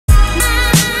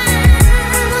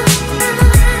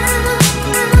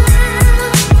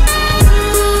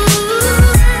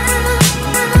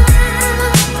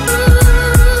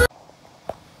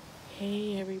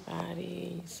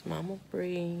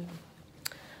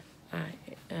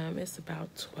It's about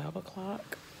 12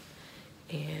 o'clock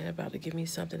and about to give me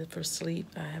something for sleep.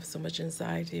 I have so much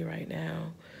anxiety right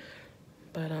now,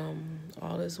 but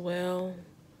all is well.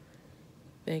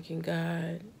 Thanking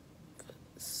God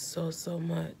so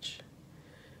much.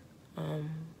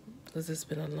 Because it's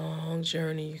been a long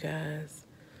journey, you guys.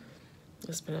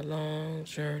 It's been a long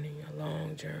journey.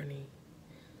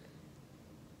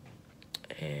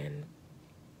 And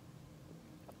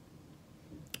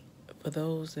for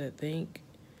those that think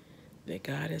that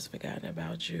God has forgotten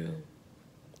about you,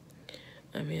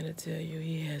 I'm here to tell you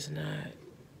He has not.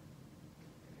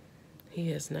 He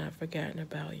has not forgotten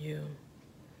about you.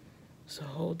 So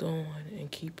hold on and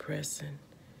keep pressing.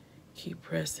 Keep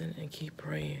pressing and keep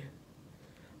praying.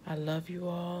 I love you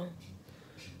all.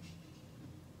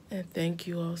 And thank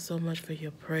you all so much for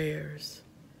your prayers.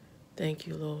 Thank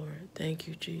you, Lord. Thank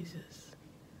you, Jesus.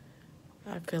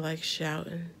 I feel like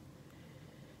shouting,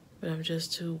 but I'm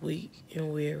just too weak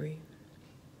and weary.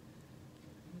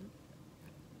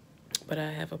 But I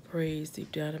have a praise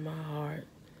deep down in my heart.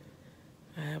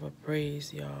 I have a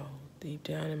praise, y'all, deep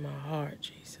down in my heart,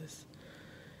 Jesus.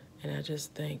 And I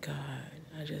just thank God.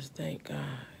 I just thank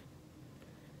God.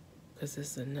 Because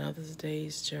it's another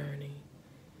day's journey.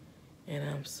 And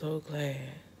I'm so glad,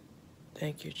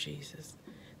 thank you, Jesus,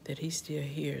 that He still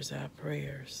hears our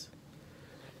prayers.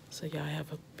 So y'all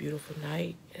have a beautiful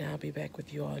night, and I'll be back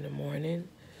with you all in the morning.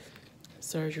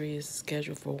 Surgery is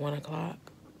scheduled for 1 o'clock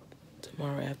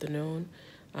tomorrow afternoon.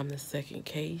 I'm the second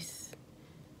case.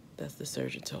 That's the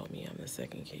surgeon told me. I'm the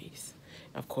second case.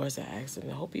 Of course, I asked him,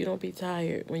 I hope you don't be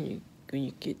tired when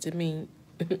you get to me.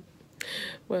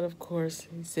 But of course,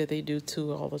 he said they do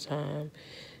 2 all the time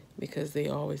because they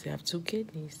always have 2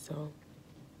 kidneys. So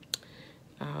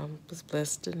I was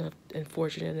blessed enough and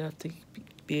fortunate enough to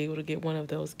be able to get one of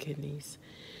those kidneys.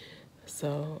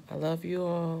 So I love you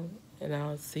all, and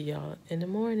I'll see y'all in the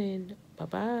morning.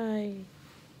 Bye-bye.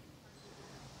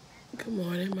 Good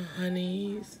morning, my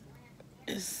honeys.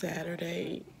 It's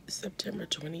Saturday, September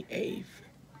 28th.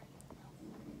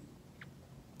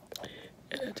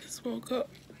 And I just woke up.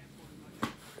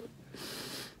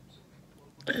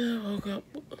 And I woke up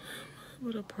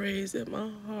with a praise in my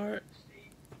heart.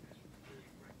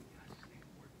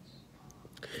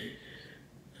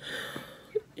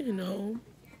 You know,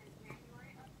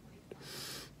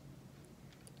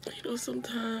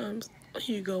 sometimes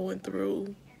you're going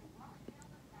through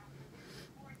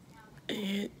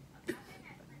and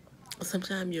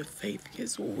sometimes your faith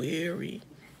gets weary.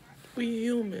 We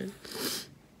human.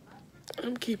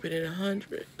 I'm keeping it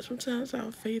 100. Sometimes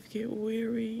our faith get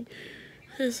weary,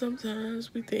 and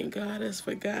sometimes we think God has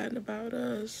forgotten about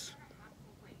us.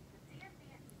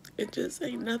 It just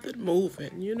ain't nothing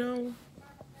moving, you know?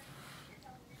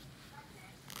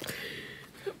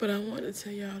 But I want to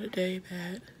tell y'all today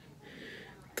that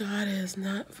God has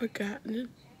not forgotten.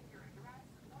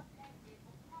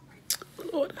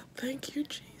 Lord, I thank you,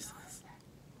 Jesus.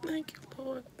 Thank you,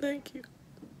 Lord. Thank you.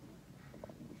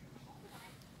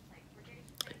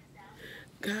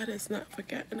 God has not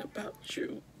forgotten about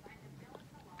you.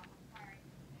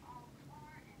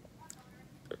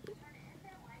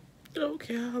 I don't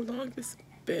care how long it's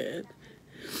been.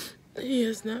 He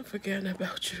has not forgotten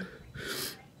about you.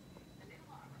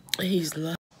 He's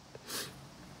loved.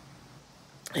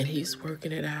 And He's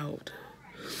working it out.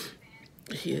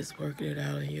 He is working it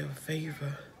out in your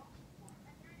favor.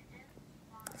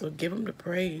 So give Him the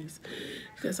praise,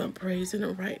 because I'm praising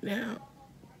Him right now.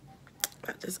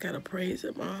 I just got a praise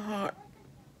in my heart.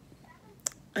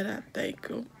 And I thank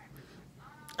Him.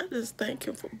 I just thank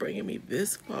Him for bringing me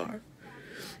this far.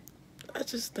 I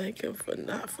just thank Him for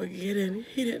not forgetting.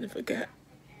 He didn't forget.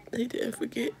 He didn't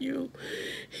forget you.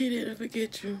 He didn't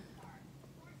forget you.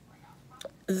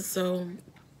 And so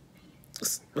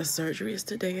my surgery is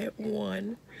today at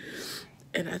 1.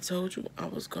 And I told you I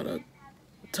was going to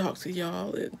talk to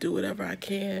y'all and do whatever I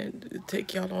can to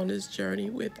take y'all on this journey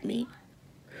with me.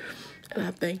 And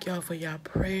I thank y'all for y'all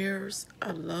prayers.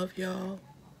 I love y'all.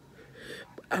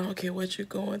 I don't care what you're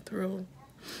going through.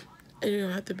 And you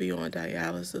don't have to be on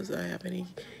dialysis or have any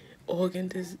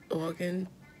organ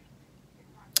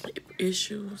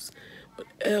issues.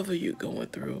 Whatever you're going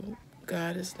through,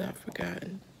 God has not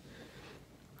forgotten.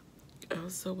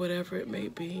 So whatever it may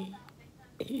be,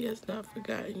 He has not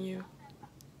forgotten you.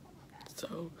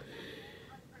 So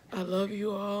I love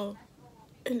you all,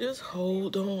 and just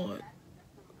hold on.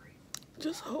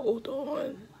 Just hold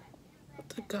on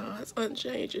to God's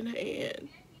unchanging hand.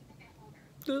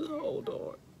 Just hold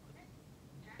on.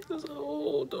 Just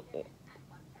hold on.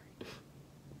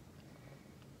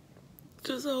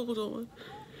 Just hold on.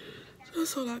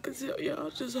 That's all I can tell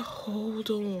y'all. Just hold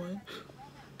on.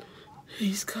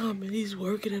 He's coming. He's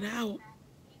working it out.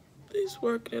 He's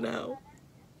working it out.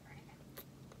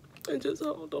 And just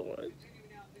hold on.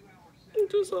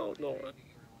 Just hold on.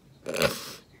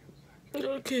 I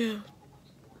don't care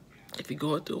if you're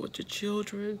going through it with your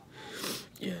children,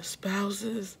 your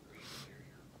spouses,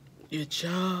 your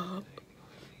job,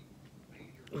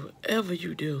 whatever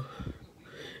you do,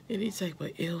 any type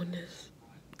of illness,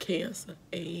 cancer,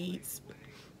 AIDS,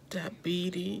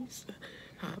 diabetes,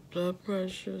 high blood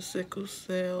pressure, sickle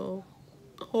cell,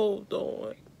 hold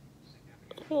on.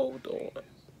 Hold on.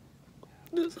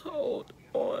 Just hold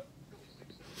on.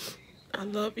 I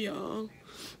love y'all,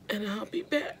 and I'll be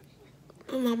back.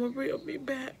 Mama Bri will be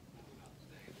back.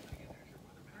 All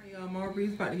right, y'all, Mama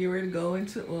Bri's about to get ready to go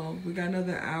into, well, we got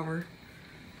another hour.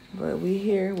 But we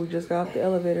here. We just got off the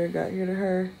elevator, got here to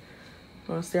her.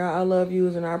 Gonna say our I love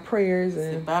yous and our prayers.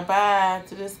 And bye-bye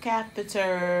to this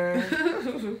catheter.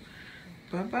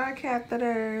 Bye-bye,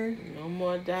 catheter. No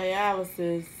more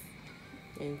dialysis.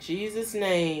 In Jesus'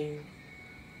 name.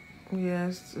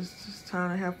 Yes, it's just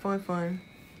time to have fun.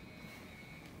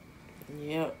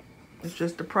 Yep. It's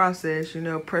just the process, you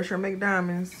know. Pressure make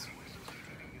diamonds.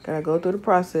 Gotta go through the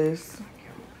process.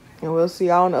 And we'll see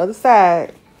y'all on the other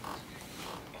side.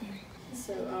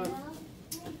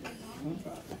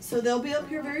 So they'll be up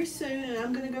here very soon, and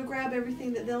I'm going to go grab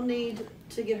everything that they'll need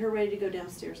to get her ready to go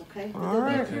downstairs, okay? But they'll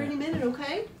be up here any minute,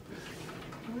 okay?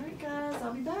 All right, guys,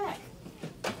 I'll be back.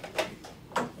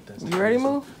 You ready,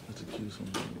 Moo? That's a cute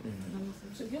one.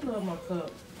 So you love my cup,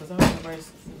 because I have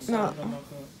rice. No. I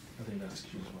think that's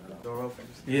cute. Door open.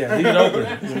 Yeah, leave it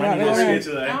open.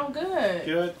 Today. I'm good.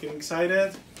 Good. Getting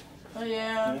excited. Oh,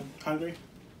 yeah. Hungry?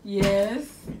 Yes.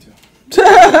 Me too.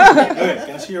 Okay,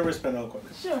 can I see your wristband real quick?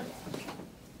 Sure.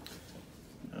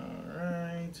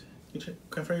 Alright. Can you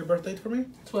confirm your birth date for me?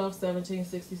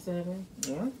 12/17/67.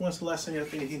 Alright. When's the last time you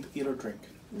had anything to eat or drink?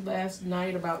 Last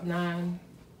night about 9.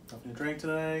 Nothing to drink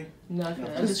today? Nothing.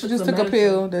 Just took a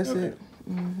pill. That's it.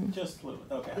 Just a little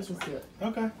bit. Okay. This is it.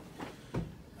 Okay.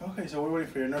 Okay, so we're waiting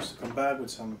for your nurse to come back with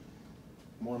some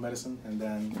more medicine, and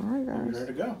then we're ready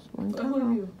to go.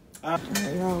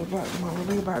 Alright, y'all,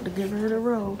 we're about to give her the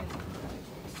roll.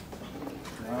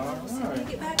 Alright.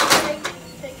 Get back today.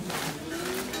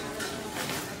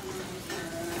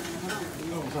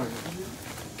 Oh, sorry.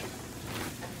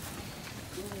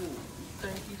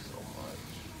 Thank you so much.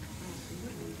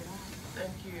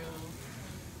 Thank you.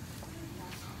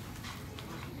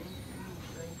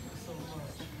 Thank you so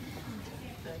much.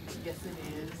 Thank you. Yes, it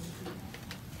is.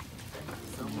 Thank you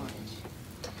so much.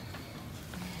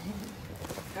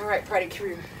 All right, party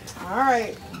crew. All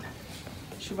right.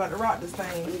 She about to rock this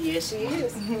thing. Yes, she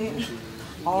is.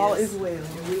 All is well.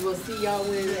 And we will see y'all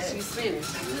when she's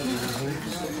finished.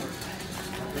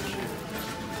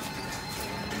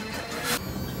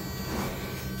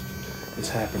 It's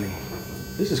happening.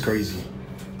 This is crazy.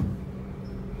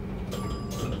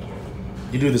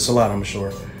 You do this a lot, I'm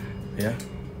sure. Yeah?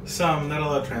 Some, not a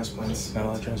lot of transplants. Not a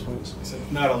lot of transplants?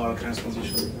 Not a lot of transplants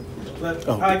usually. But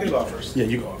Oh. I can go out first. Yeah,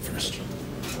 you go out first.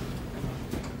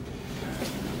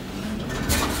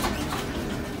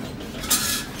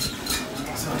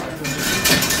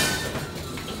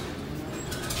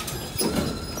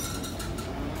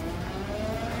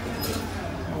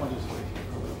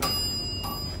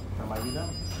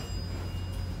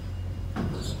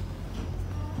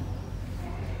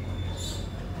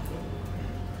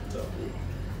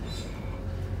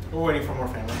 We're waiting for more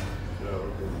family.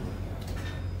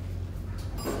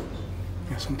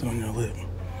 Got something on your lip.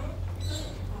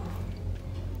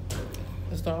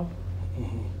 That's all.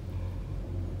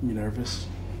 You nervous?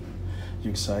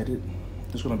 You excited?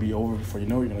 It's gonna be over before you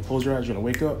know it. You're gonna close your eyes, you're gonna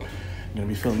wake up, you're gonna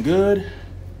be feeling good.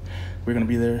 We're gonna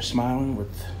be there smiling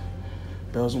with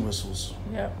bells and whistles.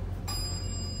 Yep.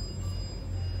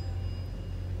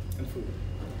 And food.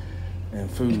 And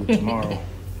food tomorrow.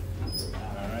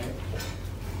 Alright.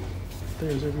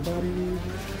 There's everybody.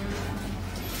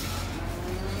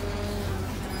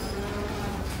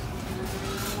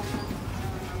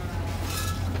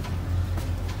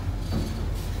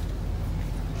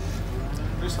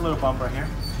 Just a little bump right here.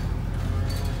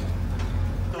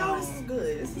 No, this is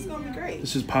good. This is going to be great.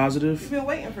 This is positive. We've been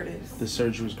waiting for this. The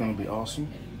surgery is gonna be awesome.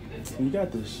 And you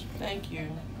got this. Thank you.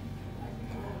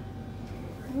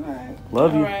 All right.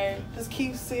 Love you. All right. Just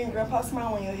keep seeing Grandpa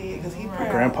smile on your head because he's proud.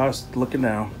 Grandpa's looking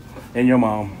down. And your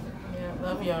mom. Yeah,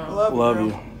 love y'all. Love girl.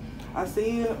 you. I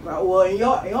see you. Well, in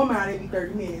your mind, it'd be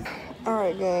 30 minutes. All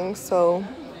right, gang. So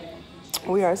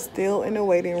we are still in the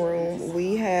waiting room.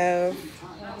 We have,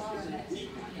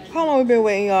 how long we been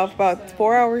waiting, y'all? About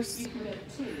 4 hours.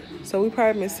 So we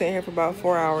probably been sitting here for about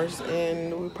 4 hours,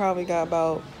 and we probably got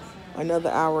about another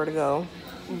hour to go.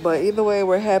 But either way,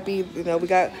 we're happy. You know,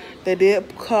 they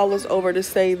did call us over to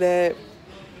say that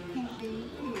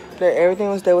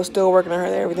they were still working on her.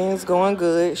 That everything's going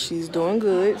good. She's doing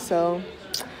good. So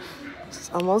it's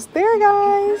almost there,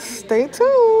 guys. Stay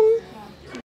tuned.